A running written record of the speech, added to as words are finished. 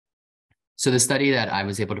So the study that I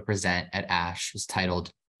was able to present at ASH was titled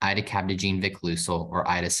Ide-Cel or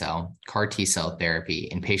Ide-Cel CAR T-cell therapy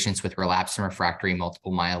in patients with relapsed and refractory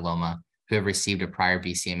multiple myeloma who have received a prior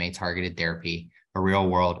BCMA-targeted therapy, a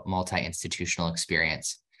real-world multi-institutional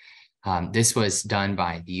experience. This was done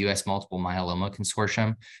by the U.S. Multiple Myeloma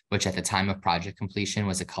Consortium, which at the time of project completion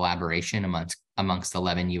was a collaboration amongst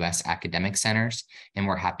 11 U.S. academic centers. And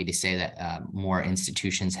we're happy to say that more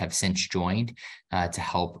institutions have since joined to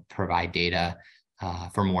help provide data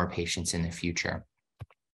for more patients in the future.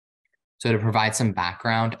 So to provide some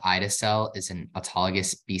background, Ide-Cel is an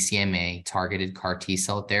autologous BCMA-targeted CAR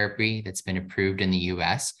T-cell therapy that's been approved in the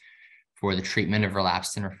U.S. for the treatment of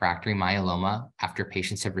relapsed and refractory myeloma after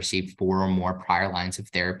patients have received 4 or more prior lines of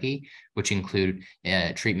therapy, which include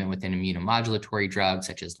treatment with an immunomodulatory drug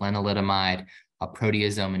such as lenalidomide, a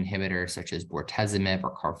proteasome inhibitor such as bortezomib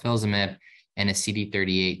or carfilzomib, and a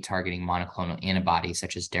CD38 targeting monoclonal antibody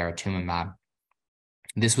such as daratumumab.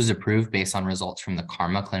 This was approved based on results from the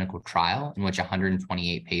KarMMa clinical trial in which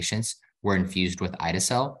 128 patients were infused with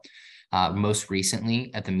Ide-Cel. Most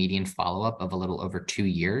recently, at the median follow-up of a little over 2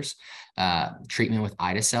 years, treatment with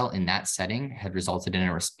Ide-Cel in that setting had resulted in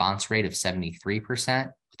a response rate of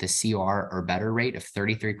 73%, with a CR or better rate of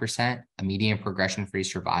 33%, a median progression-free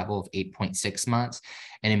survival of 8.6 months,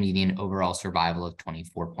 and a median overall survival of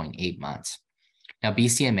 24.8 months. Now,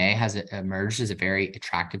 BCMA has emerged as a very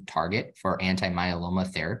attractive target for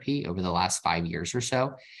anti-myeloma therapy over the last 5 years or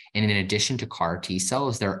so. And in addition to CAR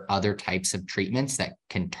T-cells, there are other types of treatments that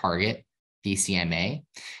can target BCMA.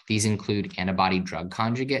 These include antibody drug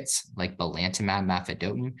conjugates like belantamab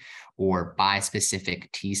mafodotin or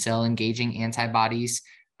bispecific T-cell engaging antibodies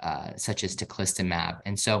such as teclistamab.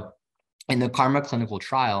 And so in the KarMMa clinical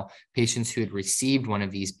trial, patients who had received one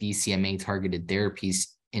of these BCMA-targeted therapies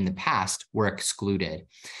in the past were excluded.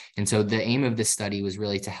 And so the aim of this study was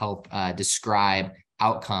really to help describe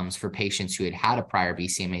outcomes for patients who had had a prior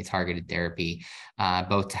BCMA-targeted therapy,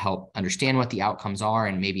 both to help understand what the outcomes are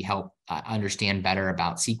and maybe help understand better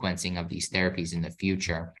about sequencing of these therapies in the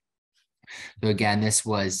future. So again, this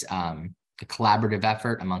was a collaborative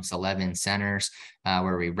effort amongst 11 centers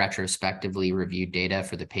where we retrospectively reviewed data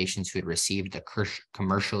for the patients who had received the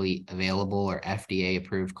commercially available or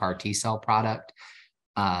FDA-approved CAR T-cell product.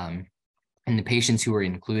 And the patients who were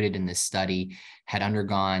included in this study had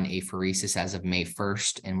undergone apheresis as of May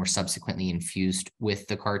 1st and were subsequently infused with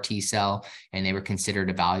the CAR T-cell, and they were considered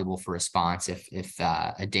evaluable for response if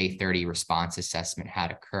a day 30 response assessment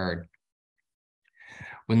had occurred.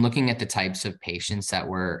 When looking at the types of patients that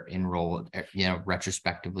were enrolled,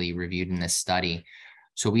 retrospectively reviewed in this study,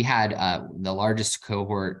 so we had the largest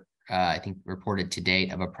cohort I think reported to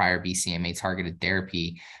date of a prior BCMA-targeted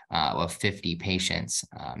therapy of 50 patients.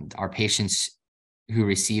 Our patients who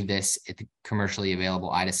received this at the commercially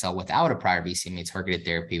available Ide-Cel without a prior BCMA-targeted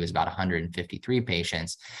therapy was about 153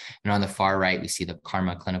 patients. And on the far right, we see the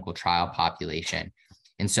KarMMa clinical trial population.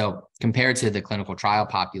 And so compared to the clinical trial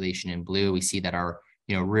population in blue, we see that our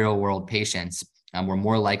real-world patients were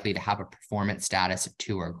more likely to have a performance status of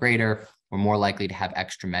 2 or greater. We're more likely to have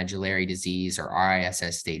extramedullary disease or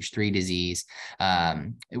RISS stage 3 disease,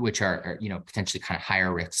 which are potentially kind of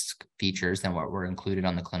higher risk features than what were included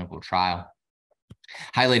on the clinical trial.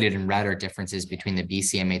 Highlighted in red are differences between the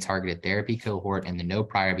BCMA-targeted therapy cohort and the no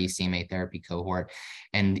prior BCMA therapy cohort.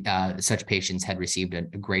 And such patients had received a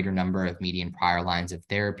greater number of median prior lines of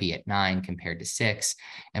therapy at 9 compared to 6,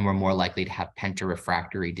 and were more likely to have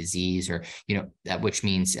pentarefractory disease, or, which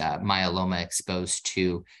means myeloma exposed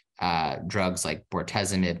to drugs like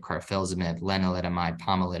bortezomib, carfilzomib, lenalidomide,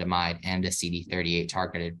 pomalidomide, and a CD38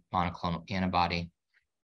 targeted monoclonal antibody.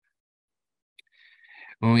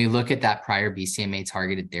 When we look at that prior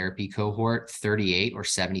BCMA-targeted therapy cohort, 38 or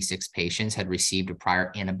 76 patients had received a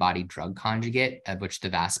prior antibody drug conjugate, of which the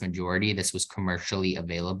vast majority, this was commercially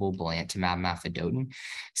available belantamab mafodotin.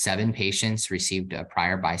 7 patients received a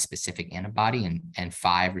prior bispecific antibody, and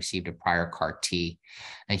 5 received a prior CAR T.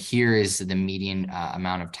 And here is the median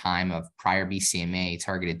amount of time of prior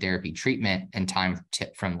BCMA-targeted therapy treatment and time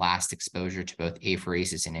from last exposure to both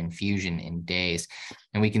apheresis and infusion in days.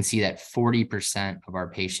 And we can see that 40% of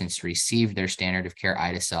our patients received their standard of care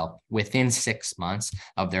Ide-Cel within 6 months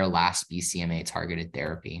of their last BCMA-targeted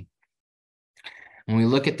therapy. When we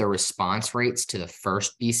look at the response rates to the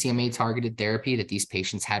first BCMA-targeted therapy that these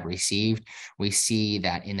patients had received, we see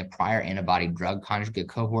that in the prior antibody drug conjugate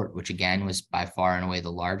cohort, which again was by far and away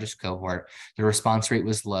the largest cohort, the response rate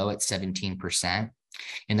was low at 17%.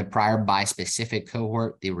 In the prior bispecific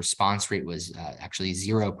cohort, the response rate was actually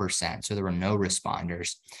 0%, so there were no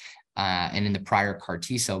responders. And in the prior CAR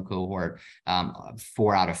T-cell cohort,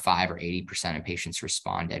 4 out of 5 or 80% of patients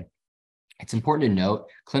responded. It's important to note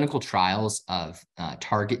clinical trials of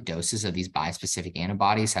target doses of these bispecific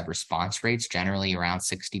antibodies have response rates generally around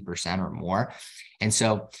 60% or more. And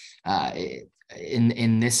so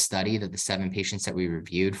in this study, that the 7 patients that we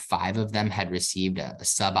reviewed, 5 of them had received a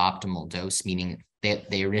suboptimal dose, meaning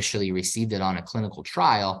they initially received it on a clinical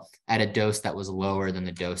trial at a dose that was lower than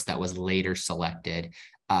the dose that was later selected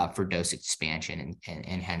for dose expansion,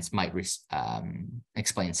 and hence might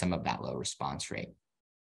explain some of that low response rate.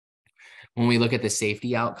 When we look at the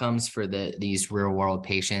safety outcomes for these real-world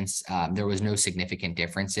patients, there was no significant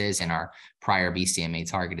differences in our prior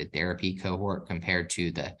BCMA-targeted therapy cohort compared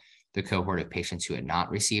to the cohort of patients who had not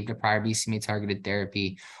received a prior BCMA-targeted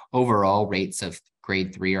therapy. Overall, rates of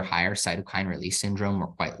grade 3 or higher cytokine release syndrome were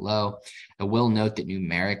quite low. I will note that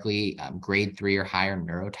numerically, grade 3 or higher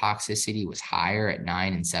neurotoxicity was higher at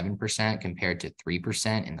 9 and 7% compared to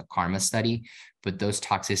 3% in the KarMMa study, but those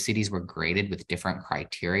toxicities were graded with different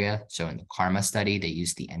criteria. So in the KarMMa study, they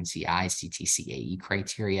used the NCI CTCAE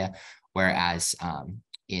criteria, whereas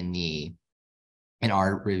in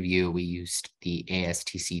our review, we used the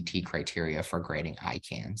ASTCT criteria for grading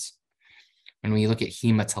ICANS. When we look at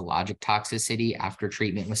hematologic toxicity after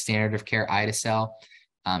treatment with standard of care Ide-Cel,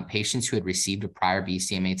 patients who had received a prior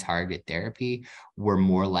BCMA-targeted therapy were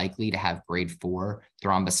more likely to have grade 4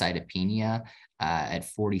 thrombocytopenia at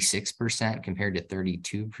 46% compared to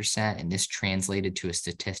 32%, and this translated to a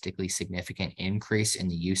statistically significant increase in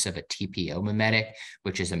the use of a TPO mimetic,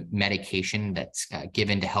 which is a medication that's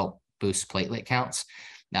given to help boost platelet counts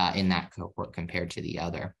in that cohort compared to the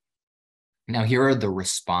other. Now, here are the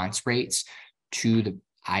response rates to the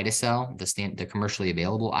Ide-Cel, the commercially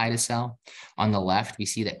available Ide-Cel. On the left, we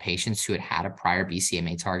see that patients who had a prior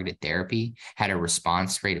BCMA-targeted therapy had a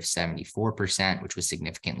response rate of 74%, which was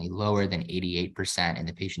significantly lower than 88% in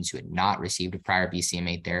the patients who had not received a prior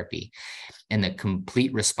BCMA therapy. And the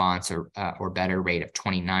complete response or better rate of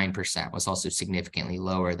 29% was also significantly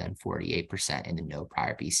lower than 48% in the no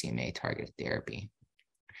prior BCMA-targeted therapy.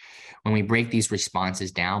 When we break these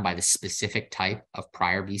responses down by the specific type of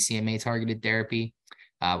prior BCMA-targeted therapy,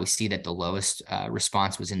 we see that the lowest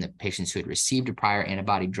response was in the patients who had received a prior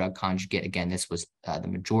antibody drug conjugate. Again, this was the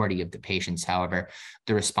majority of the patients. However,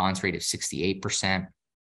 the response rate of 68%.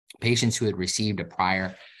 Patients who had received a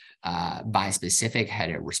prior bispecific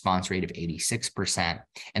had a response rate of 86%.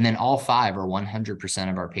 And then all 5 or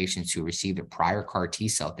 100% of our patients who received a prior CAR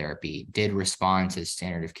T-cell therapy did respond to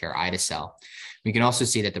standard of care Ide-Cel. We can also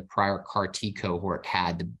see that the prior CAR T cohort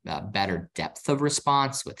had the better depth of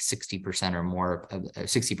response, with 60% or more,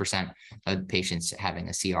 60% of patients having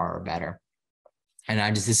a CR or better.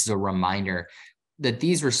 And this is a reminder that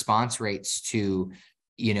these response rates to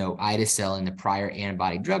Ide-Cel in the prior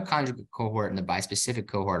antibody drug conjugate cohort and the bispecific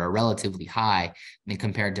cohort are relatively high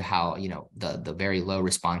compared to how, the very low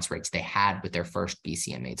response rates they had with their first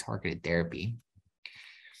BCMA-targeted therapy.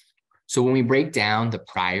 So when we break down the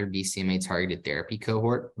prior BCMA-targeted therapy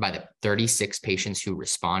cohort by the 36 patients who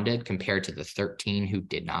responded compared to the 13 who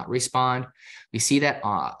did not respond, we see that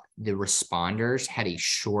the responders had a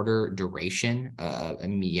shorter duration,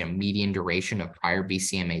 median duration of prior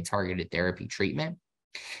BCMA-targeted therapy treatment.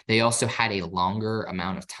 They also had a longer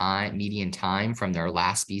amount of time, median time from their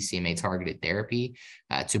last BCMA-targeted therapy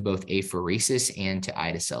to both apheresis and to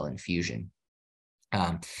Ide-Cel infusion.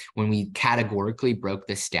 When we categorically broke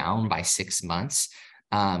this down by 6 months,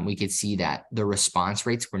 we could see that the response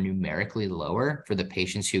rates were numerically lower for the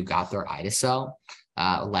patients who got their Ide-Cel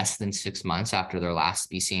less than 6 months after their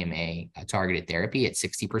last BCMA-targeted therapy at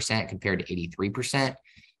 60% compared to 83%.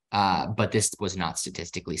 But this was not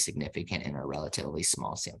statistically significant in a relatively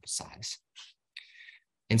small sample size.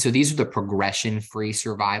 And so these are the progression-free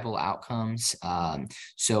survival outcomes.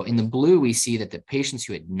 So in the blue, we see that the patients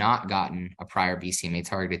who had not gotten a prior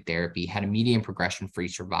BCMA-targeted therapy had a median progression-free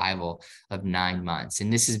survival of 9 months.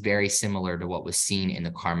 And this is very similar to what was seen in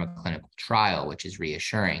the KarMMa clinical trial, which is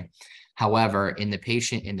reassuring. However, in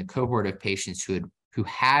the cohort of patients who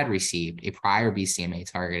had received a prior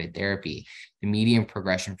BCMA-targeted therapy, the median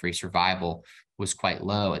progression-free survival was quite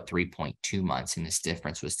low at 3.2 months, and this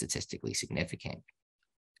difference was statistically significant.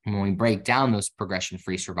 And when we break down those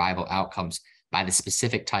progression-free survival outcomes by the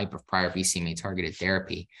specific type of prior BCMA-targeted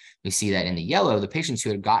therapy, we see that in the yellow, the patients who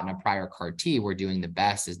had gotten a prior CAR T were doing the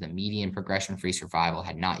best, as the median progression-free survival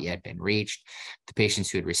had not yet been reached. The patients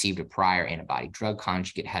who had received a prior antibody drug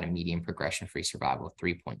conjugate had a median progression-free survival of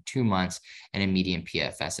 3.2 months and a median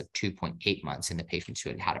PFS of 2.8 months in the patients who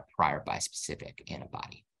had had a prior bispecific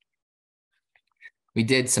antibody. We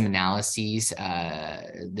did some analyses.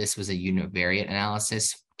 This was a univariate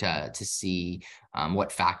analysis to see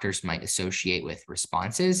what factors might associate with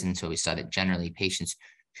responses. And so we saw that generally patients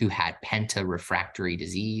who had penta-refractory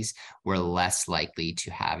disease were less likely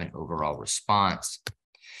to have an overall response.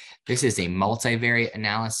 This is a multivariate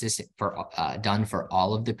analysis done for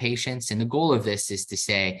all of the patients. And the goal of this is to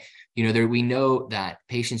say, we know that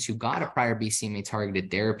patients who got a prior BCMA-targeted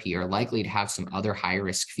therapy are likely to have some other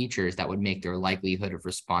high-risk features that would make their likelihood of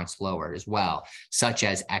response lower as well, such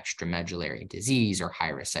as extramedullary disease or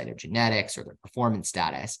high-risk cytogenetics or their performance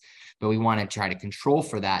status. But we want to try to control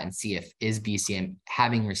for that and see if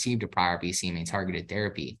having received a prior BCMA-targeted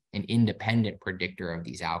therapy an independent predictor of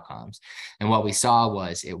these outcomes. And what we saw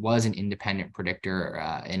was it was an independent predictor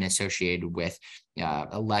and associated with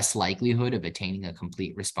a less likelihood of attaining a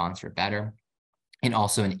complete response or better, and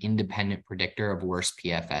also an independent predictor of worse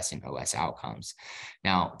PFS and OS outcomes.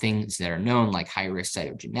 Now, things that are known like high-risk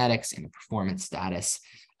cytogenetics and a performance status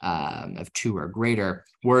of 2 or greater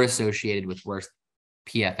were associated with worse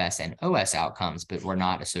PFS and OS outcomes, but were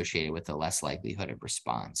not associated with a less likelihood of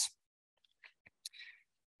response.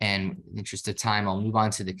 And in the interest of time, I'll move on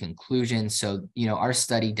to the conclusion. So, our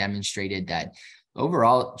study demonstrated that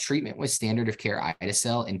overall treatment with standard of care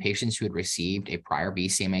Ide-Cel in patients who had received a prior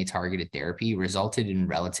BCMA-targeted therapy resulted in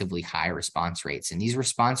relatively high response rates. And these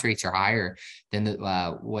response rates are higher than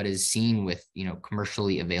what is seen with,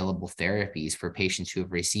 commercially available therapies for patients who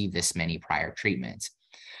have received this many prior treatments.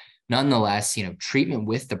 Nonetheless, treatment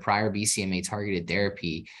with the prior BCMA-targeted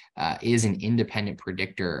therapy is an independent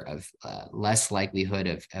predictor of less likelihood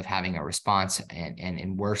of having a response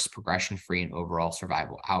and worse progression-free and overall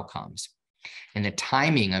survival outcomes. And the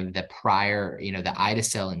timing of the prior, the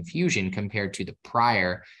Ide-Cel infusion compared to the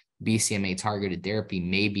prior BCMA-targeted therapy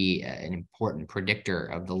may be an important predictor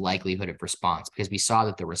of the likelihood of response, because we saw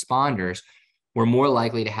that the responders were more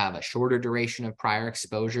likely to have a shorter duration of prior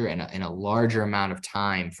exposure and a larger amount of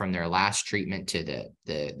time from their last treatment to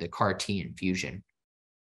the CAR-T infusion.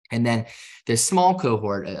 And then the small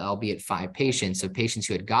cohort, albeit 5 patients, of patients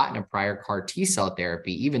who had gotten a prior CAR-T cell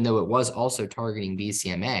therapy, even though it was also targeting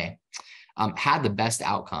BCMA, had the best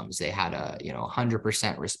outcomes. They had a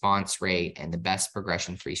 100% response rate and the best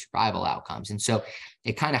progression-free survival outcomes. And so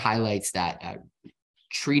it kind of highlights that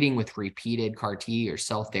treating with repeated CAR-T or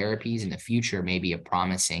cell therapies in the future may be a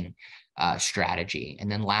promising strategy.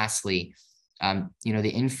 And then lastly,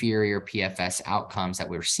 the inferior PFS outcomes that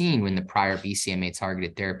we're seeing when the prior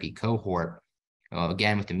BCMA-targeted therapy cohort,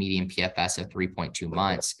 again with the median PFS of 3.2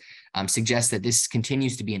 months, suggests that this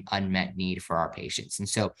continues to be an unmet need for our patients. And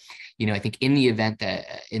so, I think in the event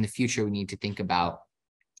that in the future we need to think about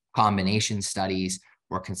combination studies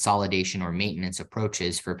or consolidation or maintenance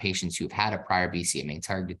approaches for patients who've had a prior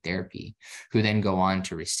BCMA-targeted therapy, who then go on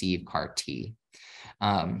to receive CAR-T.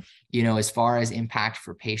 As far as impact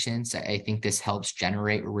for patients, I think this helps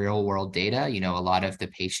generate real world data. A lot of the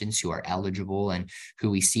patients who are eligible and who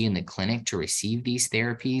we see in the clinic to receive these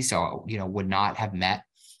therapies would not have met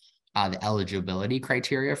the eligibility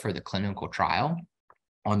criteria for the clinical trial.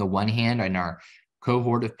 On the one hand, in our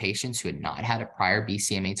cohort of patients who had not had a prior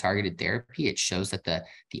BCMA-targeted therapy, it shows that the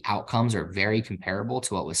outcomes are very comparable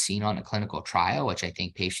to what was seen on a clinical trial, which I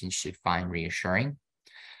think patients should find reassuring.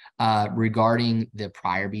 Regarding the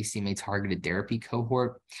prior BCMA-targeted therapy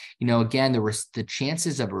cohort, again, the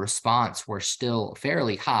chances of a response were still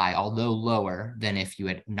fairly high, although lower than if you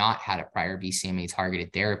had not had a prior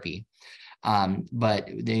BCMA-targeted therapy. But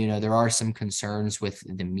there are some concerns with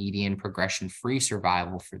the median progression-free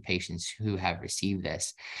survival for patients who have received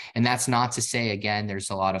this. And that's not to say, again,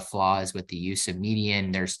 there's a lot of flaws with the use of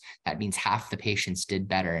median. That means half the patients did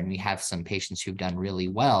better. And we have some patients who've done really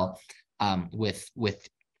well with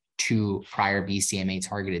 2 prior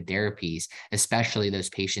BCMA-targeted therapies, especially those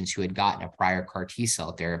patients who had gotten a prior CAR-T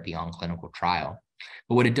cell therapy on clinical trial.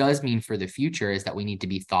 But what it does mean for the future is that we need to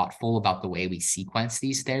be thoughtful about the way we sequence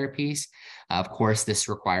these therapies. Of course, this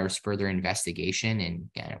requires further investigation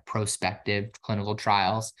and prospective clinical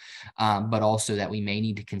trials, but also that we may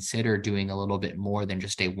need to consider doing a little bit more than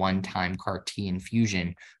just a one-time CAR-T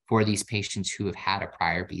infusion for these patients who have had a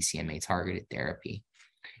prior BCMA-targeted therapy.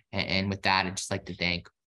 And with that, I'd just like to thank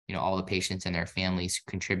all the patients and their families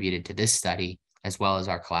who contributed to this study, as well as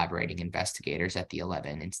our collaborating investigators at the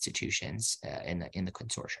 11 institutions in the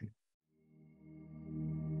consortium.